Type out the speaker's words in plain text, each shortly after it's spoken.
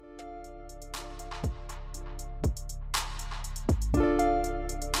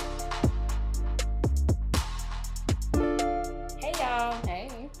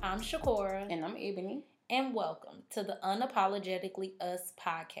Shakora. And I'm Ebony. And welcome to the Unapologetically Us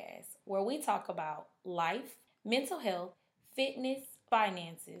podcast, where we talk about life, mental health, fitness,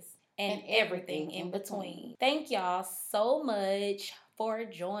 finances, and everything in between. Thank y'all so much for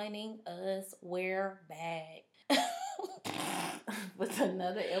joining us. We're back. With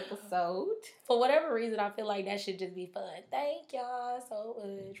another episode. For whatever reason, I feel like that should just be fun. Thank y'all so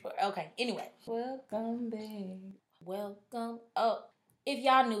much. Okay, anyway. Welcome back. Welcome. Oh, if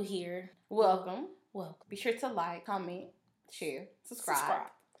y'all new here, welcome. Be sure to like, comment, share, subscribe.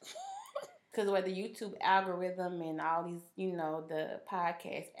 Because where the YouTube algorithm and all these, the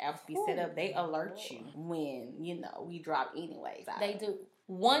podcast apps be set up, they alert you when, we drop anyway. They do.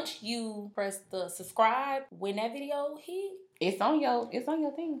 Once you press the subscribe, when that video hit, it's on your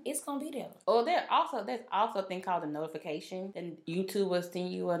thing. It's gonna be there. Oh, there's also a thing called a notification. And YouTube will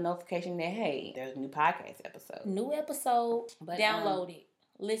send you a notification that, hey, there's a new podcast episode. New episode. But download it.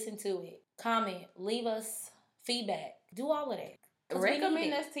 Listen to it. Comment. Leave us feedback. Do all of that.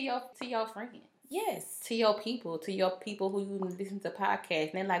 Recommend us to your friends. Yes. To your people who you listen to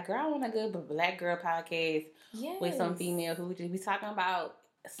podcasts. And they're like, girl, I want a good black girl podcast with some female who just be talking about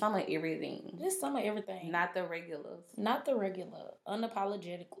some of everything. Just some of everything. Not the regulars. Not the regular.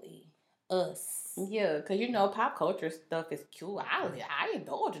 Unapologetically us. Yeah, because pop culture stuff is cool. I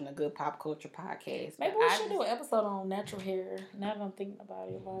indulge in a good pop culture podcast. Maybe we should do an episode on natural hair. Now that I'm thinking about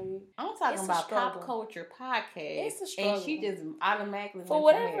it, like I'm talking about pop culture podcast. It's a struggle. And she just automatically for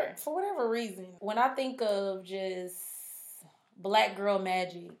whatever reason, when I think of just black girl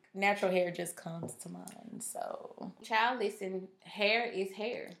magic, natural hair just comes to mind. So, child, listen, hair is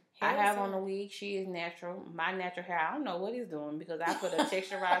hair. I have on a wig. She is natural. My natural hair, I don't know what it's doing because I put a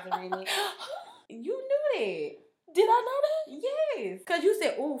texturizer in it. You knew that. Did I know that? Yes. Because you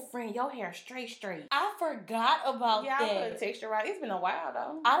said, oh, friend, your hair straight. I forgot about that. Yeah, I put a texturizer. It's been a while,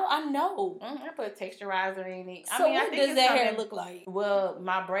 though. I know. I put a texturizer in it. So what does that hair look like? Well,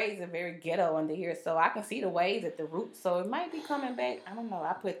 my braids are very ghetto under here, so I can see the waves at the roots. So it might be coming back. I don't know.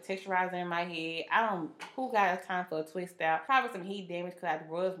 I put texturizer in my head. Who got time for a twist out? Probably some heat damage because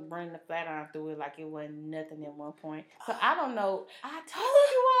I was running the flat iron through it like it wasn't nothing at one point. So I don't know. I told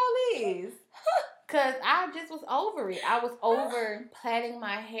you all this. Because I just was over it. I was over plaiting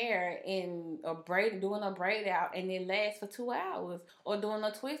my hair in doing a braid out and it lasts for 2 hours. Or doing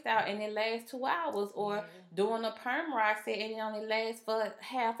a twist out and it lasts 2 hours. Or doing a perm rock set and it only lasts for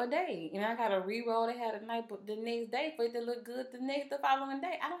half a day. And I got to re-roll the hair the next day for it to look good the following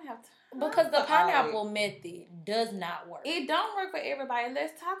day. I don't have time. Because the pineapple method does not work. It don't work for everybody.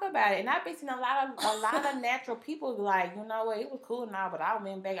 Let's talk about it. And I've been seeing a lot of natural people like, you know what, it was cool now, but I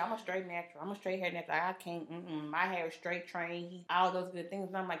went back. I'm a straight natural. I'm a straight hair natural. I can't, my hair is straight trained, all those good things.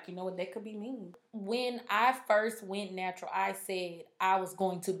 And I'm like, you know what, that could be me. When I first went natural, I said I was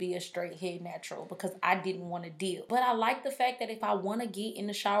going to be a straight head natural because I didn't want to deal. But I like the fact that if I want to get in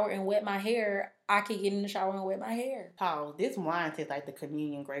the shower and wet my hair, I can get in the shower and wet my hair. Paul, this wine tastes like the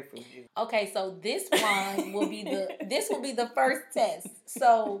communion grapefruit juice. Okay, so this wine will be the first test.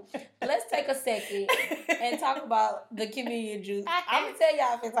 So let's take a second and talk about the communion juice. I'm gonna tell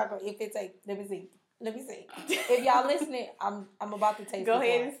y'all if it tastes. Let me see. If y'all listening, I'm about to taste. Go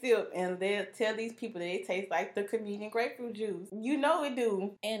ahead and sip, and they'll tell these people that it tastes like the communion grapefruit juice. You know it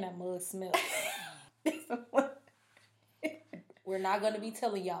do. And that mug smells. We're not gonna be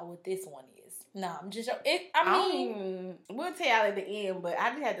telling y'all what this one is. No, I'm just. We'll tell y'all at the end, but I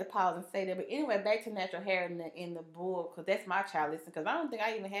just had to pause and say that. But anyway, back to natural hair in the bull, because that's my child listen. Because I don't think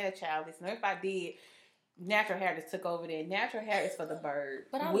I even had a child listen. If I did, natural hair just took over there. Natural hair is for the bird.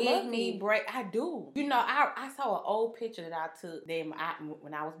 But I love me break. I do. I saw an old picture that I took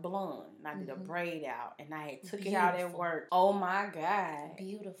when I was blonde. And I did a braid out, and I had took it out at work. Oh my God,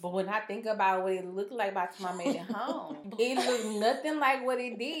 beautiful. But when I think about what it looked like by the time I made it home, it looked nothing like what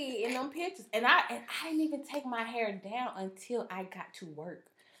it did in them pictures. And I didn't even take my hair down until I got to work.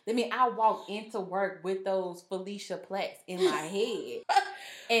 I walked into work with those Felicia Platts in my head.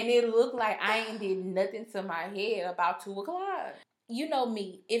 And it looked like I ain't did nothing to my head about 2 o'clock. You know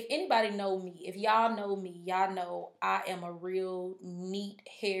me. If anybody know me, if y'all know me, y'all know I am a real neat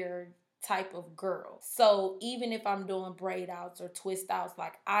hair type of girl. So even if I'm doing braid outs or twist outs,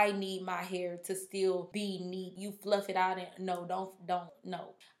 like I need my hair to still be neat. You fluff it out and don't.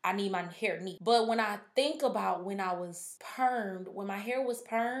 I need my hair neat. But when I think about when I was permed, when my hair was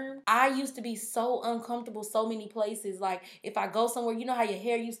permed, I used to be so uncomfortable so many places. Like if I go somewhere, you know how your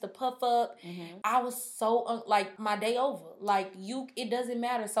hair used to puff up? Mm-hmm. I was so, like my day over. Like it doesn't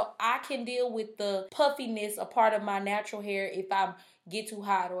matter. So I can deal with the puffiness, a part of my natural hair, if I'm get too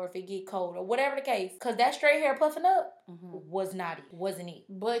hot or if it get cold or whatever the case. Because that straight hair puffing up was not it. Wasn't it.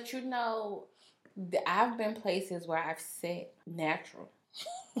 But I've been places where I've said natural.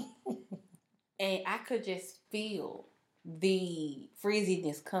 And I could just feel the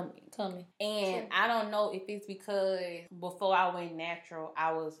frizziness coming. And I don't know if it's because before I went natural,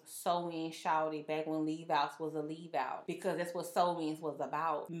 I was sewing shawty back when leave outs was a leave out. Because that's what sewings was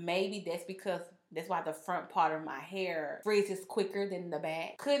about. Maybe that's because that's why the front part of my hair frizzes quicker than the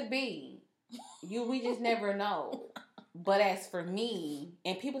back. Could be. We just never know. But as for me,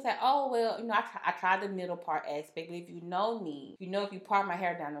 and people say, oh, well, I tried the middle part aspect. But if you know me, if you part my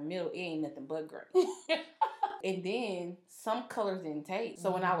hair down the middle, it ain't nothing but gray. And then some colors didn't take.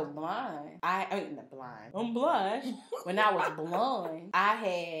 So when I was blind, I'm blind. When I was blonde, I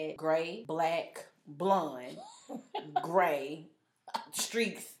had gray, black, blonde, gray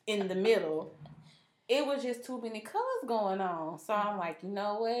streaks in the middle. It was just too many colors going on. So I'm like, you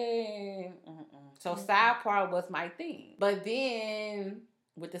know what? So side part was my thing. But then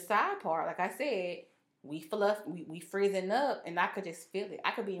with the side part, like I said, we frizzing up, and I could just feel it. I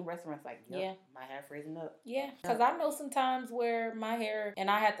could be in restaurants like, my hair frizzing up. Yeah, because I know sometimes where my hair, and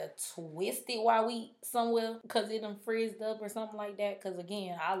I had to twist it while we somewhere because it done frizzed up or something like that. Because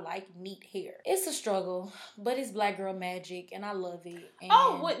again, I like neat hair. It's a struggle, but it's black girl magic, and I love it.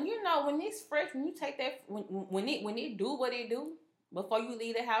 And when it's fresh, when you take that, when it do what it do. Before you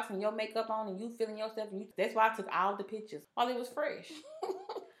leave the house and your makeup on and you feeling yourself, that's why I took all the pictures while it was fresh.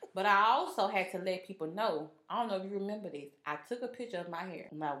 But I also had to let people know, I don't know if you remember this, I took a picture of my hair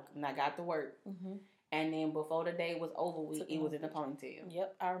when I got to work. And then before the day was over with, it was in a ponytail.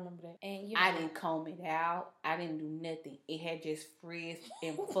 Yep, I remember that. And I didn't comb it out. I didn't do nothing. It had just frizzed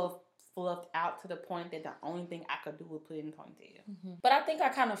and fluffed out to the point that the only thing I could do was put it in a ponytail. But I think I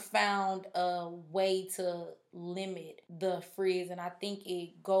kind of found a way to limit the frizz, and I think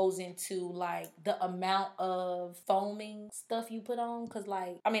it goes into like the amount of foaming stuff you put on. Because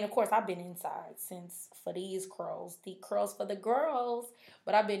of course I've been inside since for these curls, the curls for the girls,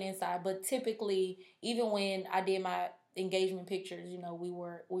 but I've been inside. But typically, even when I did my engagement pictures, we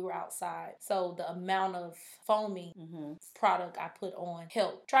were outside, so the amount of foaming product I put on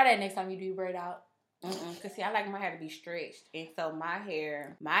helped. Try that next time you do your braid out. Because see, I like my hair to be stretched, and so my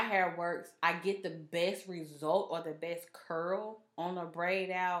hair works. I get the best result or the best curl on a braid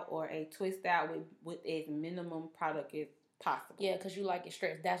out or a twist out with as minimum product as possible. Yeah, because you like it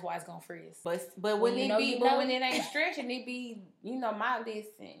stretched. That's why it's gonna frizz. But when it ain't stretching, it be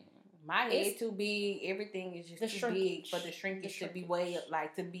my head too big. Everything is just too big for the shrinkage to be way up.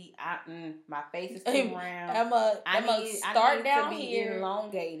 Like to be, my face is too round. I'ma start down here.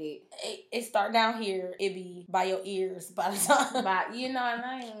 Elongated. It start down here. It be by your ears by the time. And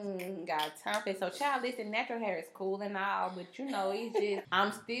I ain't got time for it. So, child, listen, natural hair is cool and all, but it's just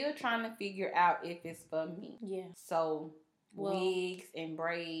I'm still trying to figure out if it's for me. Yeah. So. Wigs and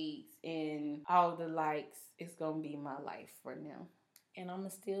braids and all the likes, it's gonna be my life for now. And I'm going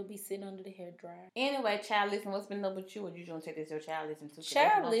to still be sitting under the hair dryer. Anyway, child, listen, what's been up with you? Or you going to take this your child listen to?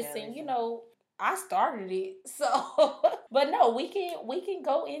 Child listen, I started it. So, but no, we can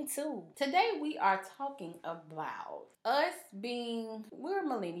go into. Today we are talking about us we're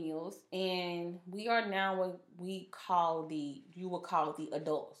millennials, and we are now what you would call the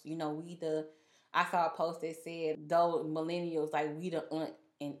adults. I saw a post that said, those millennials, like we the aunt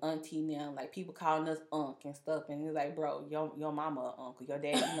and auntie now, like people calling us unk and stuff, and it's like, bro, your mama a uncle, your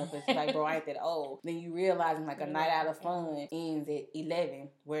dad, but it's like, bro, I ain't that old. Then you realizing like a night out of fun ends at 11,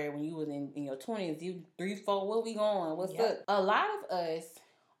 where when you was in your 20s, you 3, 4, where we going? What's up? A lot of us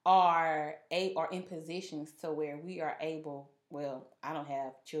are in positions to where we are able. Well, I don't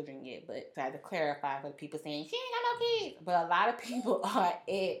have children yet, but I had to clarify for the people saying, she ain't got no kids. But a lot of people are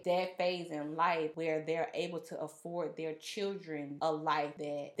at that phase in life where they're able to afford their children a life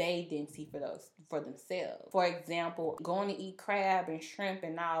that they didn't see for themselves. For example, going to eat crab and shrimp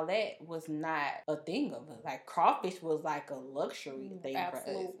and all that was not a thing of it. Like crawfish was like a luxury thing for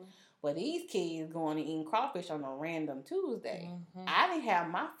us. But these kids going to eat crawfish on a random Tuesday. I didn't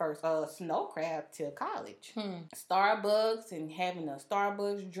have my first snow crab till college. Starbucks and having a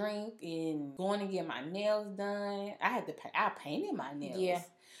Starbucks drink and going to get my nails done. I painted my nails. Yeah.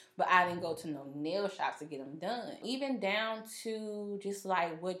 But I didn't go to no nail shops to get them done. Even down to just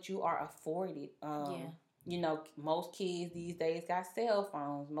like what you are afforded. Most kids these days got cell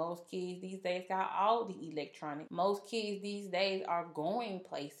phones. Most kids these days got all the electronics. Most kids these days are going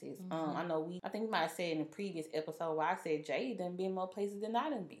places. I think we might have said in the previous episode where I said Jay done been more places than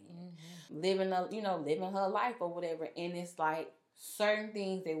I done been. Living her life or whatever. And it's like, certain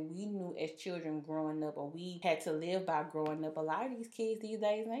things that we knew as children growing up, or we had to live by growing up. A lot of these kids these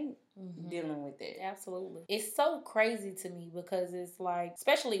days ain't dealing with that. Absolutely. It's so crazy to me because it's like,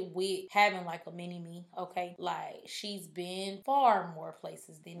 especially with having like a mini me, okay? Like, she's been far more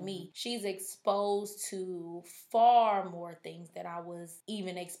places than me. She's exposed to far more things that I was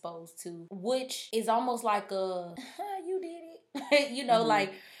even exposed to, which is almost like a, you did it. You know,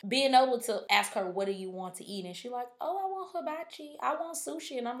 like being able to ask her, what do you want to eat? And she's like, oh, I want hibachi. I want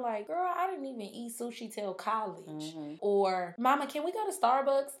sushi. And I'm like, girl, I didn't even eat sushi till college. Or, mama, can we go to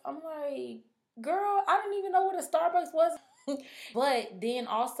Starbucks? I'm like, girl, I didn't even know what a Starbucks was. But then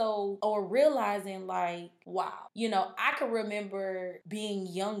also, or realizing like, wow, you know, I can remember being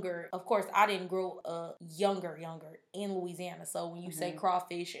younger. Of course, I didn't grow up younger in Louisiana. So when you say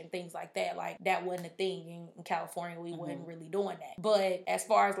crawfish and things like that, like that wasn't a thing in California. We wasn't really doing that. But as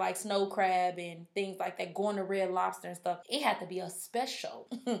far as like snow crab and things like that, going to Red Lobster and stuff, it had to be a special.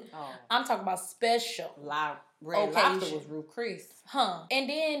 I'm talking about special. Red Lobster was real Chris. And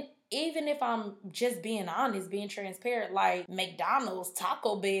then even if I'm just being honest, being transparent, like McDonald's,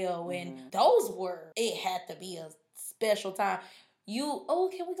 Taco Bell, and those were, it had to be a special time. Can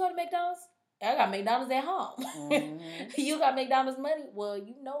we go to McDonald's? I got McDonald's at home. You got McDonald's money? Well,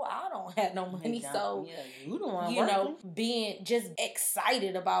 you know I don't have no money, so you the one you know, being just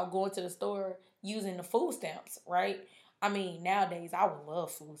excited about going to the store using the food stamps, right? I mean, nowadays, I would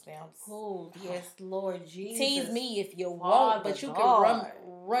love food stamps. Oh, yes, Lord Jesus. Tease me if you want, but you can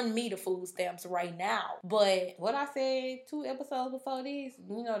run me the food stamps right now. But what I said 2 episodes before this,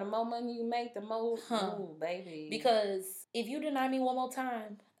 you know, the more money you make, the more, ooh, baby. Because if you deny me one more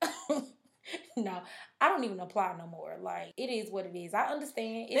time... No, I don't even apply no more. Like, it is what it is. I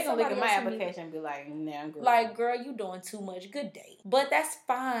understand. They're going to look at my application and be like, nah, girl. Like, girl, you doing too much. Good day. But that's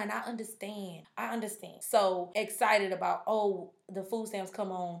fine. I understand. So, excited about, the food stamps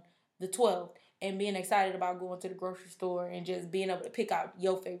come on the 12th. And being excited about going to the grocery store and just being able to pick out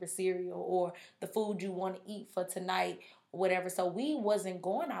your favorite cereal or the food you want to eat for tonight, whatever. So we wasn't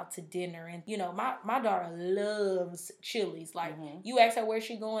going out to dinner. And, you know, my daughter loves Chili's. Like, you ask her where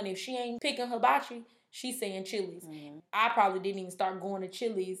she going. If she ain't picking hibachi, she's saying Chili's. I probably didn't even start going to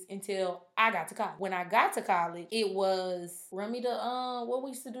Chili's until I got to college. When I got to college, it was, run me the, what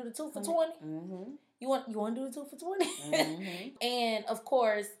we used to do, the 2 for $20? You want to do the 2 for $20? And of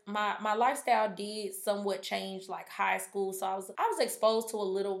course, my lifestyle did somewhat change like high school. So I was exposed to a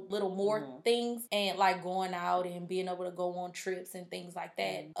little more things, and like going out and being able to go on trips and things like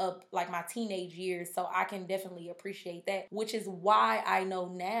that up like my teenage years. So I can definitely appreciate that, which is why I know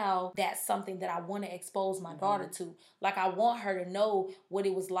now that's something that I want to expose my daughter to. Like, I want her to know what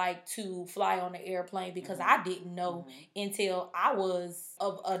it was like to fly on an airplane, because I didn't know until I was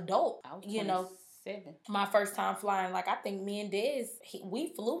an adult, you know. My first time flying, like, I think me and Des,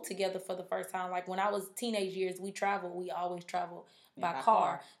 we flew together for the first time. Like, when I was teenage years, we always traveled by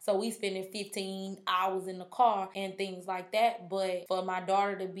car. So we spending 15 hours in the car and things like that. But for my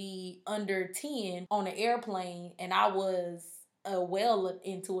daughter to be under 10 on an airplane, and I was well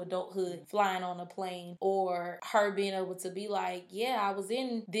into adulthood flying on a plane, or her being able to be like, yeah, I was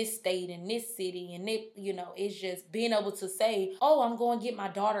in this state in this city, and it, you know, it's just being able to say, oh, I'm going to get my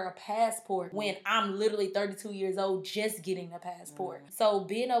daughter a passport when I'm literally 32 years old just getting a passport. So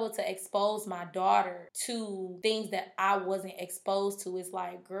being able to expose my daughter to things that I wasn't exposed to is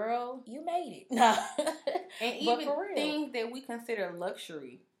like, girl, you made it. And even things that we consider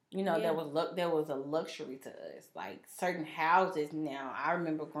luxury, you know, there was a luxury to us. Like, certain houses now, I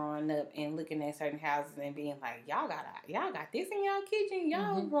remember growing up and looking at certain houses and being like, y'all got this in y'all kitchen,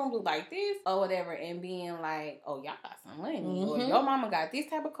 y'all room look like this, or whatever, and being like, oh, y'all got some money, or your mama got this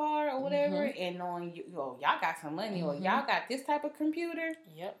type of car, or whatever, and knowing, y'all got some money, or y'all got this type of computer.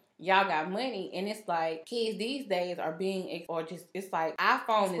 Y'all got money. And it's like, kids these days are being, or just, it's like,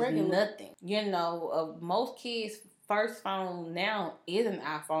 iPhone is nothing. You know, most kids' first phone now is an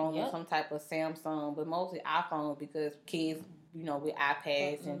iPhone or some type of Samsung, but mostly iPhone, because kids, you know, with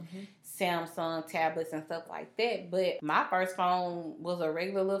iPads and Samsung tablets and stuff like that. But my first phone was a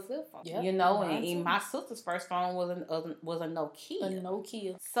regular little flip phone, you know, and my sister's first phone was a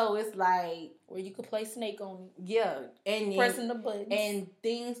Nokia. So it's like, where you could play Snake on it. Yeah. And pressing the buttons. And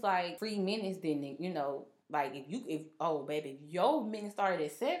things like free minutes didn't, you know, like if your minutes started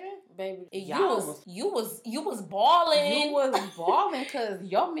at 7, baby, you was balling. You was balling because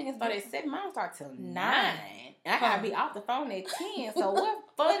your minutes started at 7, mine started till 9. And I gotta be off the phone at 10. So what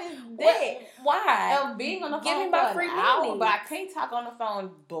fun is that? Why? Of being on the phone for an hour, but I can't talk on the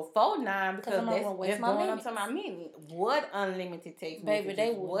phone before 9 because that's going up to my minute. What unlimited text messages? Baby,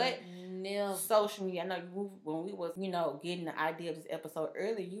 they would Never. Social media. I know when we was, getting the idea of this episode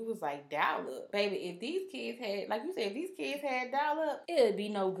earlier, you was like, dial up. Baby, if these kids had, like you said, if these kids had dial up, it'd be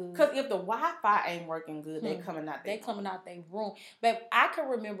no good. Because if the Wi-Fi ain't working good, they coming out their room. But I can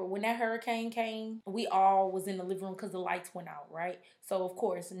remember when that hurricane came, we all was in the living room because the lights went out, right? So, of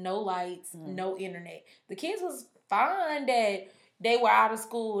course, no lights, no internet. The kids was fine that they were out of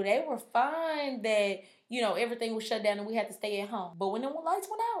school. They were fine that, everything was shut down and we had to stay at home. But when the lights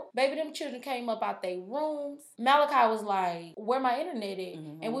went out, baby, them children came up out their rooms. Malachi was like, where my internet at?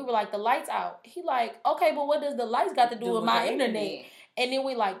 And we were like, the lights out. He like, okay, but what does the lights got to do with my internet? And then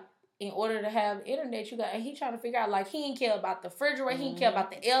we like, in order to have internet, and he trying to figure out, like, he didn't care about the refrigerator, he didn't care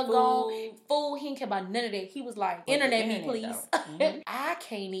about the air gone, food, he didn't care about none of that. He was like, internet me, please. I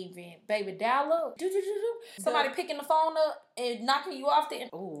can't even, baby, dial up. Somebody picking the phone up and knocking you off the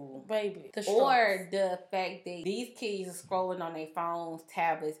baby. Or the fact that these kids are scrolling on their phones,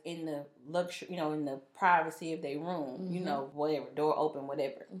 tablets, in the luxury, in the privacy of their room, whatever, door open,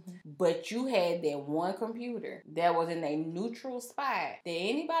 whatever. But you had that one computer that was in a neutral spot that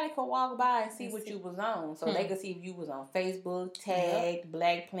anybody could walk by and see what you was on. So they could see if you was on Facebook, tagged,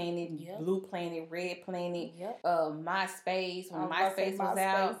 Black Planet, Blue Planet, Red Planet, MySpace, when MySpace was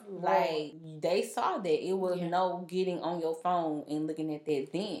out. Like, they saw that. It was no getting on your phone and looking at that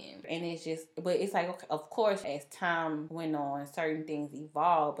then. And it's just, but it's like, okay, of course, as time went on, certain things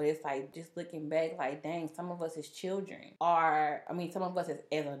evolved, but it's like, just looking back, like, dang, some of us as children some of us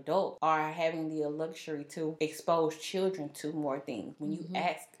as adults are having the luxury to expose children to more things. When you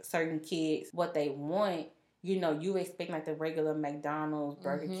ask certain kids what they want, you expect like the regular McDonald's,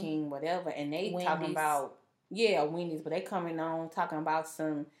 Burger King, whatever, and they Wendy's. Talking about, Wendy's, but they coming on talking about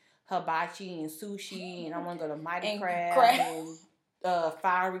some hibachi and sushi, and I want to go to Mighty Crab and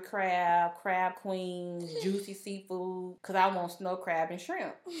fiery crab queens, juicy seafood, because I want snow crab and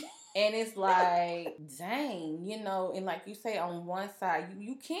shrimp. And it's like, dang, and like you say, on one side,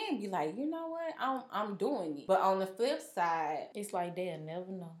 you can be like, you know what, I'm doing it. But on the flip side, it's like they'll never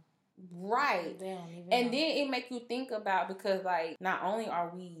know. Right. They don't even know. Then it make you think about, because like, not only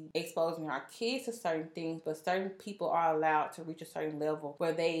are we exposing our kids to certain things, but certain people are allowed to reach a certain level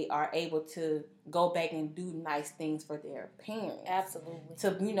where they are able to go back and do nice things for their parents. Absolutely.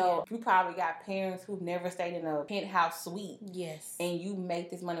 You probably got parents who never stayed in a penthouse suite. Yes. And you make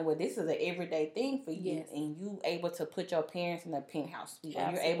this money where this is an everyday thing for you. Yes. And you able to put your parents in a penthouse suite. Absolutely.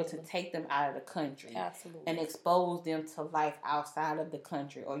 And you're able to take them out of the country. Absolutely. And expose them to life outside of the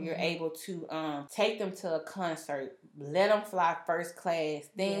country. Or you're able to take them to a concert, let them fly first class.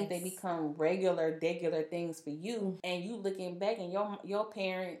 Then they become regular things for you. And you looking back and your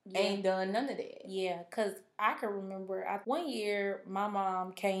parent ain't done none of that. Yeah, because I can remember one year my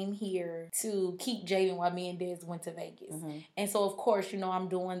mom came here to keep Jaden while me and Des went to Vegas. And so, of course, I'm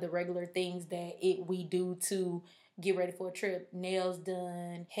doing the regular things that we do to get ready for a trip. Nails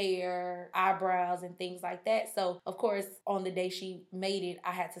done, hair, eyebrows, and things like that. So, of course, on the day she made it,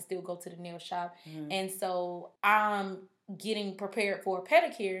 I had to still go to the nail shop. And so I'm getting prepared for a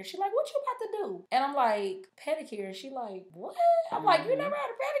pedicure, and she's like, what you about to do? And I'm like, pedicure? And she like, what? I'm like, you never had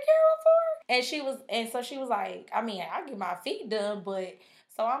a pedicure before? And so she was like, I mean, I get my feet done, but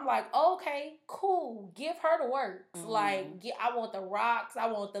so I'm like, okay, cool. Give her the works. Like, I want the rocks. I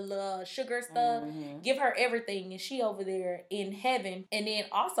want the little sugar stuff. Give her everything. And she over there in heaven. And then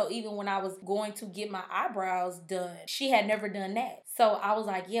also, even when I was going to get my eyebrows done, she had never done that. So I was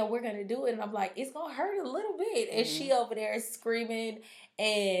like, yeah, we're going to do it. And I'm like, it's going to hurt a little bit. And she over there screaming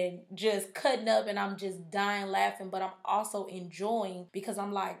and just cutting up, and I'm just dying laughing, but I'm also enjoying, because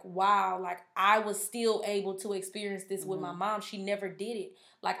I'm like, wow, like I was still able to experience this with my mom. She never did it.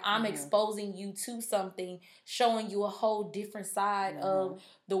 Like, I'm exposing you to something, showing you a whole different side of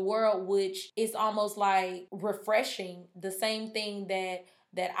the world, which is almost like refreshing. The same thing that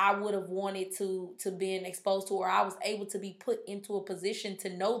I would have wanted to been exposed to, or I was able to be put into a position to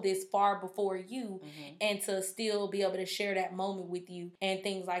know this far before you, and to still be able to share that moment with you and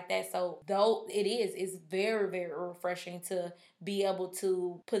things like that. So though it's very, very refreshing to be able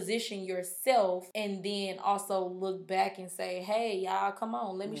to position yourself and then also look back and say, hey, y'all, come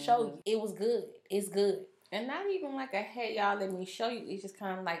on, let me show you. It was good. It's good. And not even like a, hey, y'all, let me show you. It's just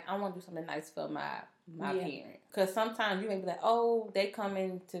kind of like, I want to do something nice for my parent. Because sometimes you may be like, oh, they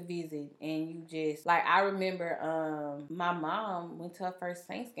coming to visit, and you just, like, I remember my mom went to her first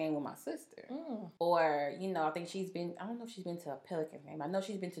Saints game with my sister. Or, I think I don't know if she's been to a Pelicans game. I know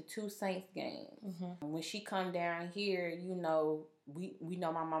she's been to 2 Saints games. When she come down here, we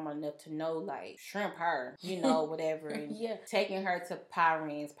know my mama enough to know, like, shrimp her, whatever. And taking her to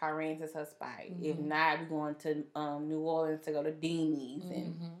Pirates. Pirates is her spot. If not, we're going to New Orleans to go to Deanie's.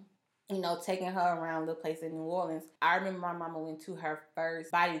 taking her around little place in New Orleans. I remember my mama went to her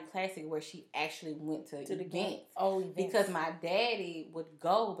first Bayou Classic where she actually went to the events. game. Oh, events. Because my daddy would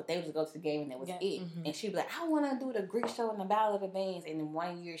go, but they would just go to the game and that was it. Mm-hmm. And she'd be like, I want to do the Greek show and the Battle of the Bands. And in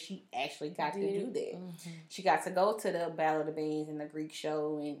 1 year, she actually got to do that. Mm-hmm. She got to go to the Battle of the Bands and the Greek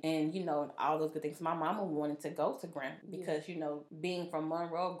show and all those good things. My mama wanted to go to Grambling because, being from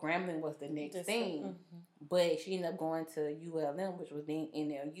Monroe, Grambling was the next thing. Mm-hmm. But she ended up going to ULM, which was then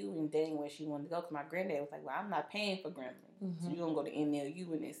NLU, and then where she wanted to go, because my granddad was like, well, I'm not paying for Grambling. Mm-hmm. So you're going to go to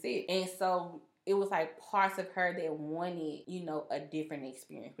NLU and that's it. And so it was like parts of her that wanted, a different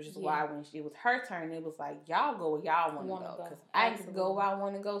experience, which is why when it was her turn, it was like, y'all go where y'all want to go. Because I get to go where I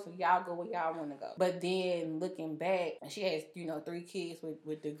want to go, so y'all go where y'all want to go. But then looking back, she has, 3 kids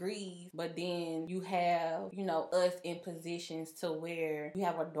with degrees, but then you have, us in positions to where you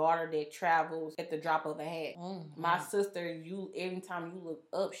have a daughter that travels at the drop of a hat. Mm-hmm. My sister, every time you look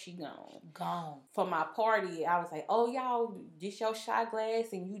up, she gone. For my party, I was like, oh, y'all, this your shot glass,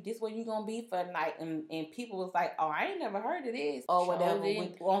 and this where you gonna be for the night. And people was like, oh, I ain't never heard of this. Or whatever.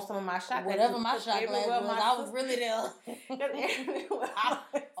 On some of my shot glasses. Whatever my shot glass was, I was really there. I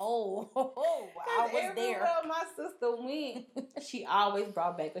was there. My sister went, she always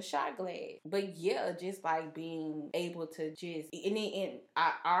brought back a shot glass. But yeah, just like being able to and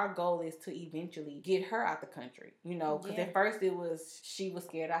our goal is to eventually get her out the country, because at first she was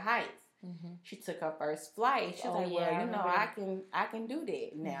scared of heights. Mm-hmm. She took her first flight. She was I can do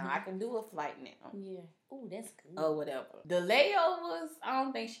that now. Mm-hmm. I can do a flight now. Yeah. Oh, that's good. Or whatever. The layovers, I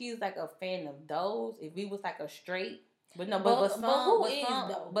don't think she's like a fan of those. If we was like a straight, but some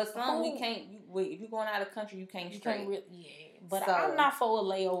we can't. If you're going out of the country, you can't straight. But so, I'm not for a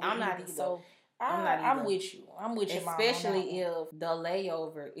layover. I'm not either. So I'm with you. I'm with you, especially if the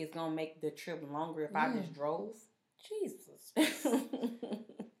layover is gonna make the trip longer. If I just drove, Jesus.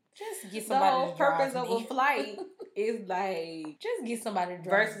 Just get somebody to drive purpose of a flight is like just get somebody to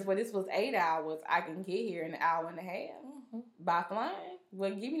drive. Versus when this was 8 hours, I can get here in an hour and a half by flying.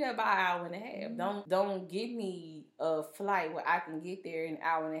 Well, give me that by an hour and a half. Mm-hmm. Don't give me a flight where I can get there in an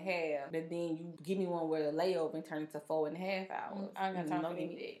hour and a half, but then you give me one where the layover and turn it to 4.5 hours. I ain't got time for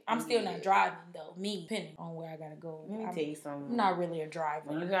that. I'm still not driving though. Me, depending on where I gotta go. Let me tell you something. I'm not really a driver.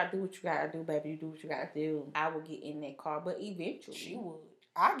 When you gotta do what you gotta do, baby, you do what you gotta do. I will get in that car, but eventually she would.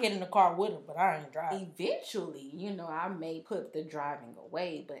 I get in the car with her, but I ain't driving. Eventually, I may put the driving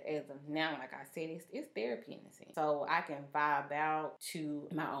away, but as of now, like I said, it's therapy in a sense. So I can vibe out to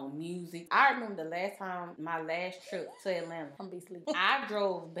my own music. I remember the last time, my last trip to Atlanta. I'm be sleeping. I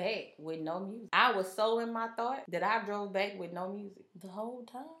drove back with no music. I was so in my thought that I drove back with no music. The whole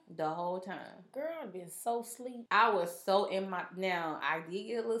time? The whole time. Girl, I've been so sleepy. I was so in my... Now, I did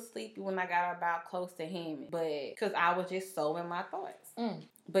get a little sleepy when I got about close to Hammond, but because I was just so in my thoughts.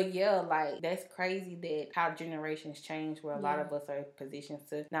 But yeah, like, that's crazy that how generations change, where a lot of us are in positions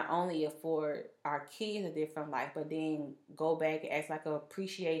to not only afford our kids a different life, but then go back as like an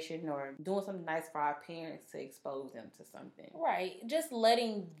appreciation or doing something nice for our parents to expose them to something. Right. Just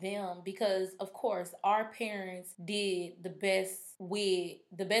letting them, because of course our parents did the best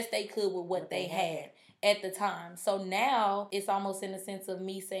they could with what they had at the time. So now it's almost in the sense of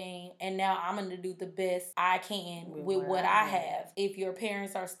me saying, and now I'm going to do the best I can with what I have. If your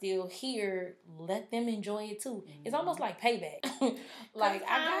parents are still here, let them enjoy it too. Mm-hmm. It's almost like payback. Like,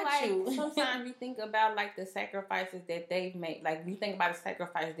 I got you. Sometimes you think about like the sacrifices that they've made. Like, you think about the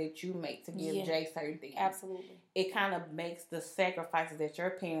sacrifice that you make to give Jay certain things. Absolutely. It kind of makes the sacrifices that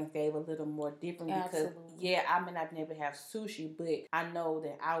your parents gave a little more different. Absolutely. Because, I may not have been able to have sushi, but I know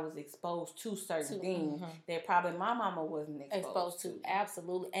that I was exposed to certain things that probably my mama wasn't exposed to.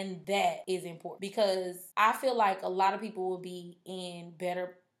 Absolutely. And that is important, because I feel like a lot of people will be in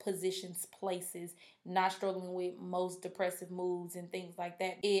better positions, places, not struggling with most depressive moods and things like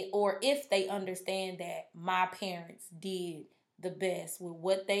that. Or if they understand that my parents did the best with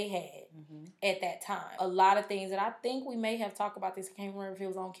what they had at that time. A lot of things that I think we may have talked about this, I can't remember if it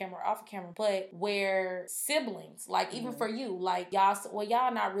was on camera or off camera, but where siblings, like even for you, like y'all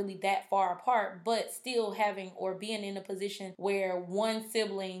not really that far apart, but still having or being in a position where one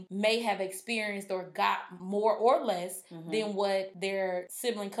sibling may have experienced or got more or less than what their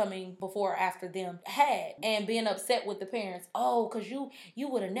sibling coming before or after them had, and being upset with the parents. Oh, because you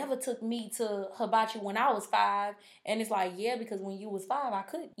would have never took me to hibachi when I was 5. And it's like, yeah, because because when you was 5, I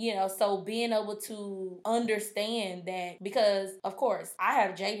couldn't. You know, so being able to understand that, because of course I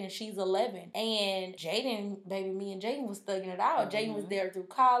have Jaden, she's 11, and Jaden, baby, me and Jaden was thugging it out. Jaden was there through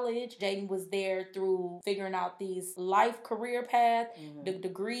college. Jaden was there through figuring out these life career path, the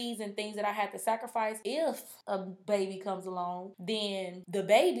degrees and things that I had to sacrifice. If a baby comes along, then the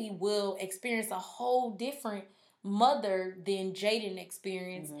baby will experience a whole different mother than Jaden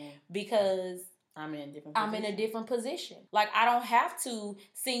experienced because I'm in a different position. Like, I don't have to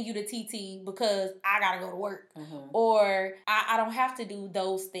send you to TT because I gotta go to work. Or I don't have to do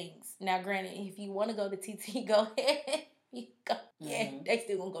those things. Now, granted, if you want to go to TT, go ahead. You go. Yeah, they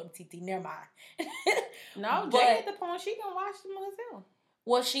still gonna go to TT. Never mind. No, but Jay at the point she can watch them herself.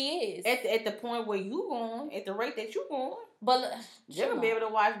 Well, she is. At the point where you going, at the rate that you going. But you're going to be able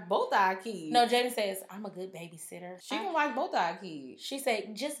to watch both our kids. No, Jaden says, I'm a good babysitter. She can watch both our kids. She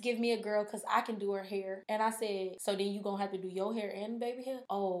said, just give me a girl because I can do her hair. And I said, so then you going to have to do your hair and baby hair?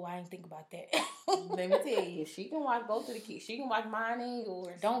 Oh, I didn't think about that. Let me tell you, she can watch both of the kids. She can watch mine and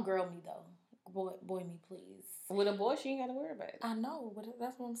yours. Don't girl me, though. Boy me, please. With a boy, she ain't got to worry about it. I know, but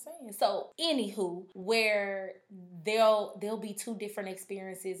that's what I'm saying. So, anywho, where there'll be two different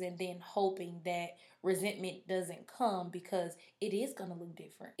experiences, and then hoping that resentment doesn't come, because it is going to look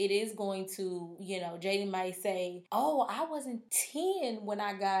different. It is going to, Jaden might say, oh, I wasn't 10 when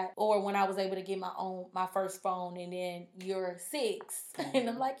I was able to get my first phone, and then you're 6. And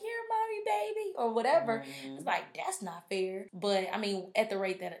I'm like, you're mommy, baby, or whatever. It's like, that's not fair. But I mean, at the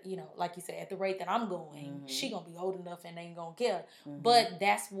rate that, like you said, at the rate that I'm going, she gonna be old enough and ain't gonna care. But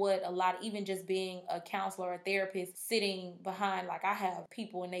that's what a lot, even just being a counselor or a therapist, sitting behind, like, I have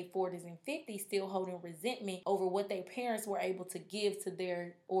people in their 40s and 50s still holding resentment over what their parents were able to give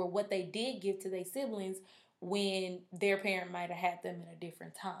to or what they did give to their siblings when their parent might have had them in a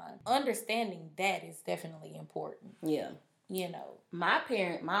different time. Understanding that is definitely important. Yeah. My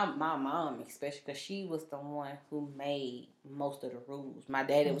parent, my mom especially, because she was the one who made most of the rules. My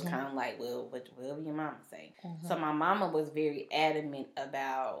daddy was kind of like, well, whatever your mama say. So my mama was very adamant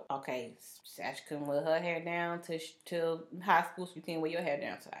about, okay, Sasha couldn't wear her hair down till high school, so you can't wear your hair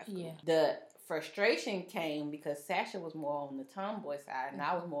down to high school. Yeah. The frustration came because Sasha was more on the tomboy side, and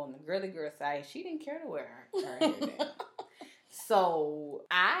I was more on the girly girl side. She didn't care to wear her hair down. So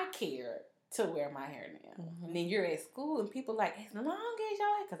I cared to wear my hair down. And then you're at school and people like, as long as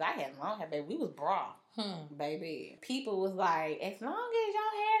y'all hair, because I had long hair, baby. We was bra, baby. People was like, as long as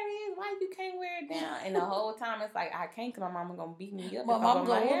y'all hair is white, you can't wear it down. And the whole time it's like, I can't, because my mama gonna beat me up. My mama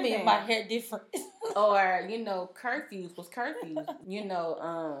gonna whip me if my hair different. Or, curfews was curfews.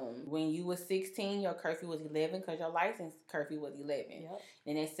 When you was 16, your curfew was 11 because your license curfew was 11. Yep.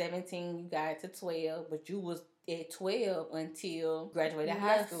 And at 17, you got to 12, but you was at 12 until graduated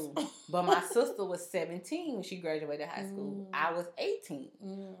high school. But my sister was 17 when she graduated high school. I was 18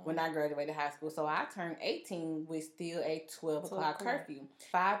 when I graduated high school. So I turned 18 with still a 12 o'clock curfew.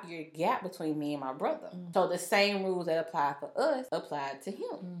 5-year gap between me and my brother. So the same rules that applied for us applied to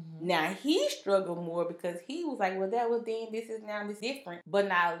him. Now he struggled more because he was like, well, that was then, this is now, this different. But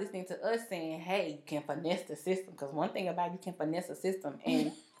now listening to us saying, hey, you can finesse the system. Because one thing about you can finesse a system,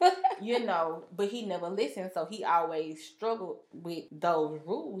 and but he never listened, so he always struggled with those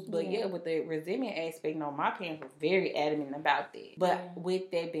rules. But with the resentment aspect, my parents were very adamant about that. But with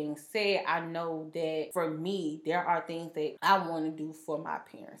that being said, I know that for me, there are things that I want to do for my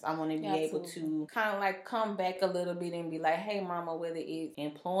parents. I want to be able to kind of like come back a little bit and be like, hey, mama, whether it's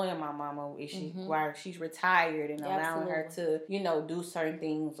employing my mama, if while she's retired, and allowing her to, do certain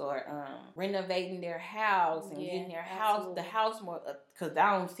things, or renovating their house and getting their the house more, because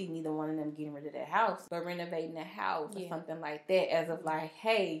I don't see neither one of them getting rid of their house, but renovating the house or something like that, as of like,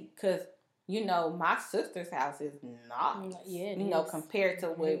 hey, because my sister's house is nice, compared to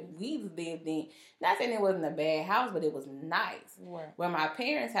what we lived in. Not saying it wasn't a bad house, but it was nice. Right. Where my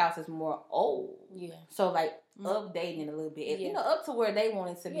parents' house is more old. Yeah. So like updating it a little bit, up to where they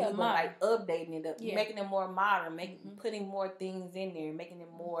wanted to be, but like updating it up, making it more modern, putting more things in there, making it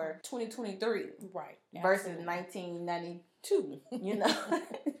more 2023, right? Versus 1992.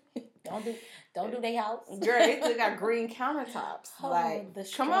 Don't do they house. Girl, they still got green countertops.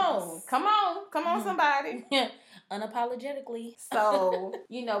 Come on, somebody. Unapologetically. So,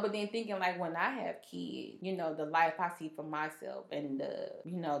 but then thinking like, when I have kids, the life I see for myself and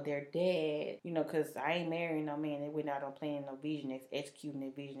their dad, because I ain't marrying no man that went out on planning no vision, executing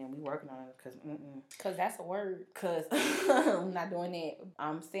that vision, and we working on it, because that's a word. Because I'm not doing that.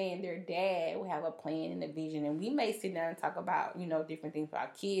 I'm saying their dad will have a plan and a vision, and we may sit down and talk about, different things for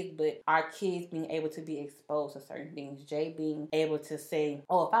our kids, but our kids being able to be exposed to certain things. Jay being able to say,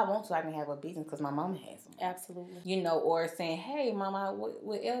 oh, if I want to, I can have a business because my mama has one. Absolutely. you know, or saying, hey, mama,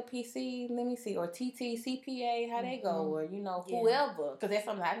 with LPC, let me see, or TT, CPA, how they go, or, you know, whoever. Because that's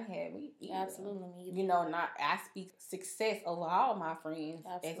something I didn't have either. Absolutely me either. You know, I speak success over all my friends,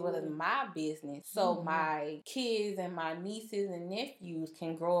 as well as my business. So my kids and my nieces and nephews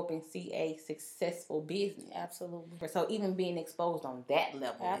can grow up and see a successful business. Absolutely. So even being exposed on that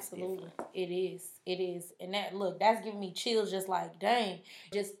level. Absolutely. It is. And that's giving me chills, just like, dang,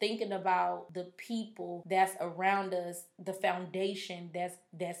 just thinking about the people that's around us, the foundation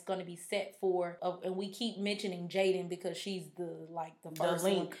that's going to be set for, and we keep mentioning Jaden because she's the first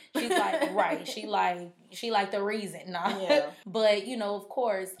link. One. She's like, right. She like the reason. Nah. Yeah. But, you know, of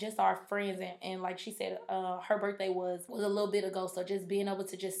course, just our friends, and like she said, her birthday was a little bit ago. So just being able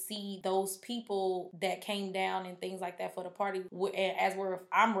to just see those people that came down and things like that for the party, as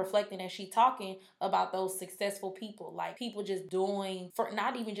I'm reflecting as she talking about those successful people, like people just doing, for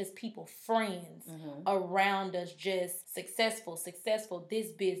not even just people, friends around us, just successful,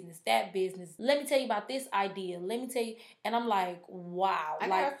 this business, that business. Let me tell you about this idea. Let me tell you. And I'm like, wow. I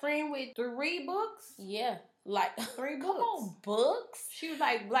got a friend with 3 books. Yeah. Like 3 books. Come on, books. She was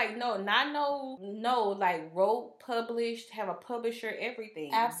like no, like wrote, published, have a publisher,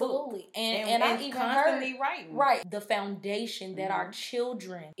 everything. Absolutely. And I even constantly heard, writing. Right. The foundation that our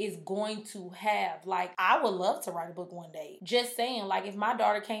children is going to have. Like, I would love to write a book one day. Just saying, like, if my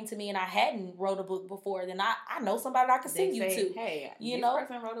daughter came to me and I hadn't wrote a book before, then I know somebody that I could send you to. Hey, you this know,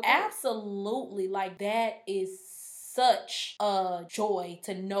 person wrote a book. Absolutely. Like, that is such a joy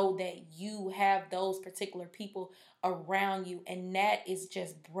to know that you have those particular people around you, and that is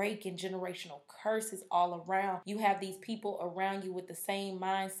just breaking generational curses all around. You have these people around you with the same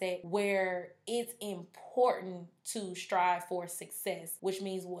mindset where it's important to strive for success, which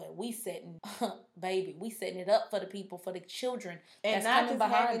means what? We setting it up for the people, for the children, and that's not coming just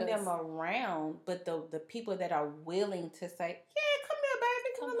behind having us. them around, but the people that are willing to say, yeah, come here, baby,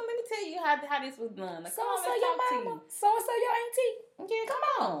 come on, let me tell you how this was done. So your mama, so your auntie. Yeah,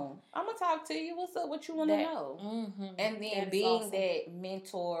 come on. I'm going to talk to you. What's up? What you want to know? Mm-hmm. And then being that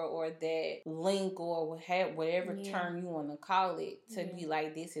mentor or that link or whatever term you want to call it, to be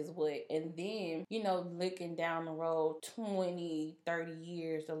like, this is what. And then, you know, looking down the road 20, 30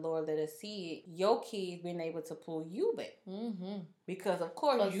 years, the Lord let us see it, your kids being able to pull you back. Mm-hmm. Because, of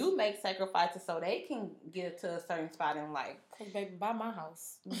course, you make sacrifices so they can get to a certain spot in life. Because, baby, buy my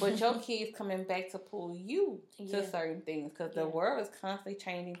house. But your kids coming back to pull you to certain things. Because the world is constantly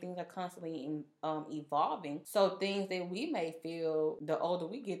changing. Things are constantly evolving. So things that we may feel, the older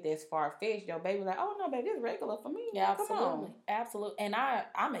we get, that's far-fetched, your baby like, oh, no, baby, this is regular for me. Yeah, absolutely. Absolutely. And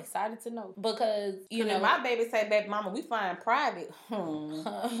I'm excited to know. Because, you know. If my baby say, baby, mama, we flying private. Flew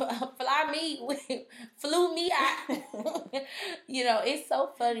me out. You know, it's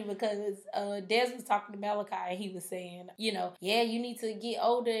so funny because Des was talking to Malachi and he was saying, you know, yeah, you need to get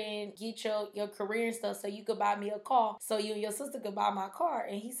older and get your career and stuff so you could buy me a car, so you and your sister could buy my car.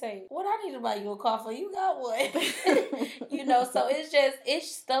 And he said, what I need to buy you a car for? You got one. You know, so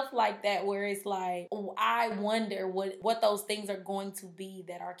it's stuff like that where it's like, I wonder what those things are going to be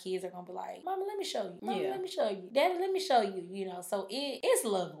that our kids are going to be like, Mama, let me show you. Mama, let me show you. Daddy, let me show you. You know, so it's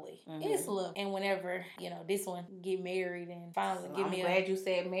lovely. Mm-hmm. It's lovely. And whenever, you know, this one get married and finally I'm glad you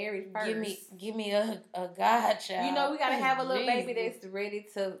said married first. Give me a godchild. You know, we gotta have a little baby that's ready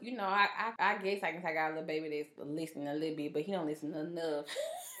to, you know, I guess I can say I got a little baby that's listening a little bit, but he don't listen enough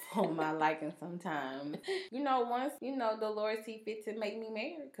for my liking sometimes. You know, once, you know, the Lord see fit to make me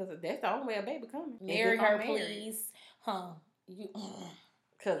married, because that's the only way a baby coming. Marry her, please. Huh.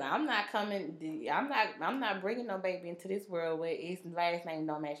 Cause I'm not coming. I'm not bringing no baby into this world where its last name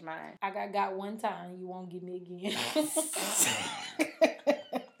don't match mine. I got one time. You won't get me again.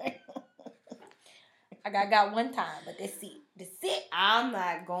 I got one time, but that's it. That's it. I'm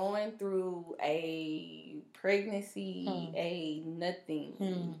not going through a pregnancy, a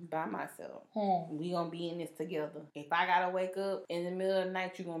nothing by myself. We gonna be in this together. If I gotta wake up in the middle of the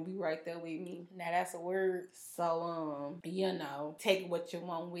night, you gonna be right there with me. Now that's a word. So you know, take what you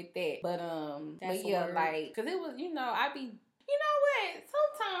want with that. But but yeah, like, cause it was, you know, you know what?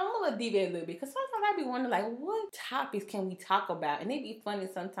 Sometimes I'm a little deviate a little bit, because sometimes I be wondering, like, what topics can we talk about? And it be funny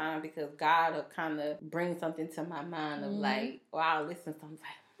sometimes because God will kind of bring something to my mind of like, or I'll listen to something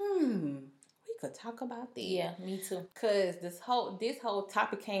like, we could talk about this. Yeah, me too. Because this whole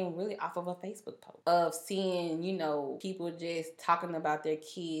topic came really off of a Facebook post of seeing, you know, people just talking about their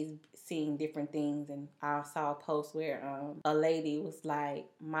kids seeing different things. And I saw a post where a lady was like,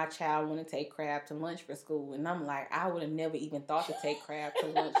 my child want to take crab to lunch for school. And I'm like, I would have never even thought to take crab to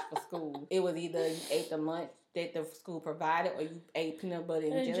lunch for school. It was either you ate the lunch that the school provided, or you ate peanut butter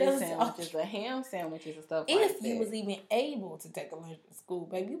and jelly Jelly sandwiches or ham sandwiches and stuff if like that. you was even able to take a lunch to school,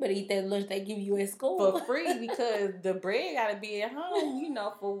 baby, you better eat that lunch they give you at school. For free, because the bread got to be at home, you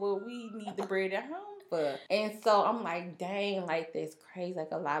know, for what we need the bread at home for. And so I'm like, dang, like that's crazy.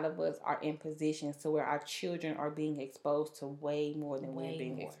 Like a lot of us are in positions to where our children are being exposed to way more than we're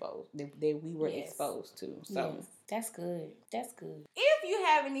being exposed, that we were exposed to. So that's good. That's good. If you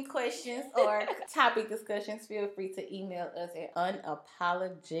have any questions or topic discussions, feel free to email us at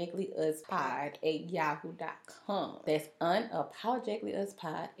unapologeticallyuspod@yahoo.com. That's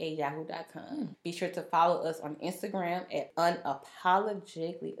unapologeticallyuspod@yahoo.com. Be sure to follow us on Instagram at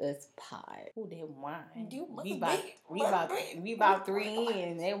unapologeticallyuspod. Ooh, that wine. We about 3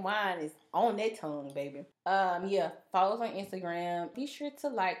 in. That wine is on that tongue, baby. Follow us on Instagram. Be sure to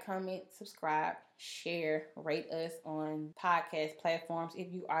like, comment, subscribe, share, rate us on podcast platforms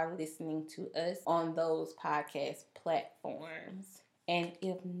if you are listening to us on those podcast platforms. And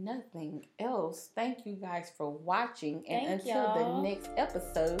if nothing else, thank you guys for watching. And until the next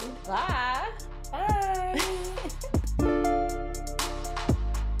episode, bye. Bye.